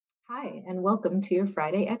Hi, and welcome to your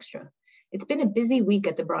Friday Extra. It's been a busy week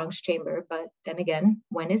at the Bronx Chamber, but then again,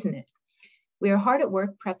 when isn't it? We are hard at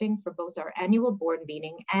work prepping for both our annual board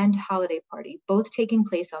meeting and holiday party, both taking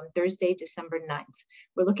place on Thursday, December 9th.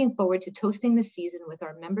 We're looking forward to toasting the season with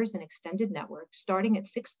our members and extended network starting at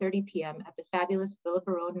 6:30 p.m. at the fabulous Villa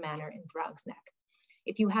Barone Manor in Throgsneck.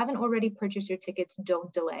 If you haven't already purchased your tickets,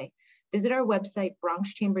 don't delay. Visit our website,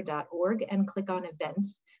 bronxchamber.org, and click on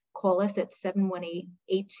events. Call us at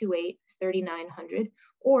 718-828-3900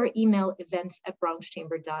 or email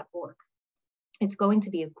events@bronxchamber.org. It's going to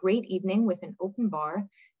be a great evening with an open bar,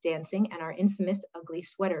 dancing, and our infamous ugly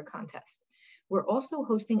sweater contest. We're also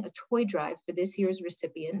hosting a toy drive for this year's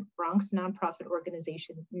recipient, Bronx nonprofit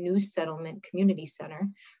organization New Settlement Community Center,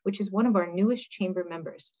 which is one of our newest chamber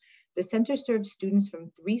members. The center serves students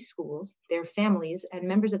from 3 schools, their families, and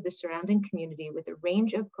members of the surrounding community with a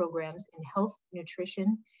range of programs in health,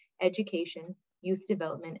 nutrition, education, youth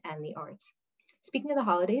development, and the arts. Speaking of the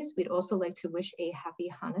holidays, we'd also like to wish a happy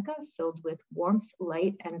Hanukkah filled with warmth,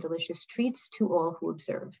 light, and delicious treats to all who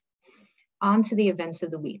observe. On to the events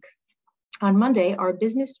of the week. On Monday, our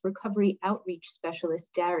business recovery outreach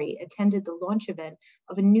specialist, Dari, attended the launch event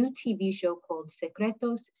of a new TV show called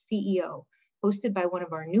Secretos CEO, hosted by one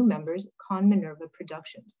of our new members, Con Minerva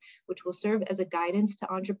Productions, which will serve as a guidance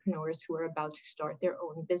to entrepreneurs who are about to start their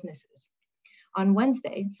own businesses. On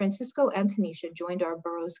Wednesday, Francisco and Tanisha joined our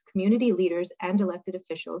borough's community leaders and elected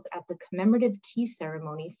officials at the commemorative key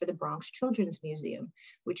ceremony for the Bronx Children's Museum,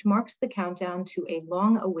 which marks the countdown to a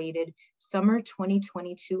long-awaited summer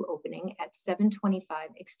 2022 opening at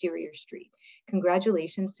 725 Exterior Street.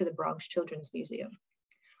 Congratulations to the Bronx Children's Museum.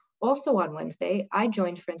 Also on Wednesday, I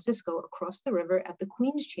joined Francisco across the river at the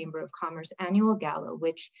Queens Chamber of Commerce annual gala,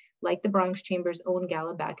 which, like the Bronx Chamber's own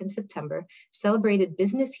gala back in September, celebrated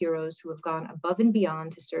business heroes who have gone above and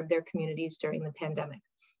beyond to serve their communities during the pandemic.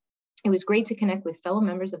 It was great to connect with fellow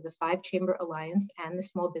members of the 5-Chamber Alliance and the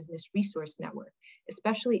Small Business Resource Network,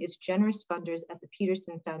 especially its generous funders at the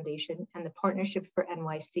Peterson Foundation and the Partnership for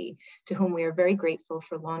NYC, to whom we are very grateful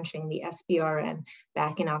for launching the SBRN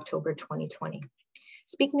back in October 2020.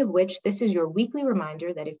 Speaking of which, this is your weekly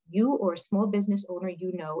reminder that if you or a small business owner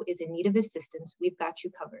you know is in need of assistance, we've got you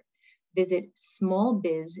covered. Visit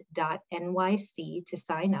smallbiz.nyc to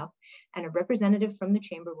sign up, and a representative from the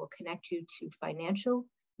Chamber will connect you to financial,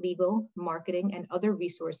 legal, marketing, and other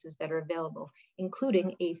resources that are available,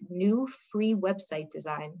 including a new free website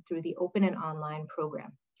design through the Open and Online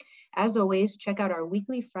program. As always, check out our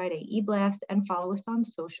weekly Friday e-blast and follow us on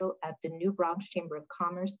social at the New Bronx Chamber of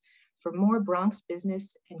Commerce for more Bronx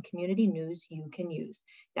business and community news you can use.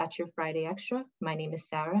 That's your Friday Extra. My name is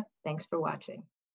Sarah. Thanks for watching.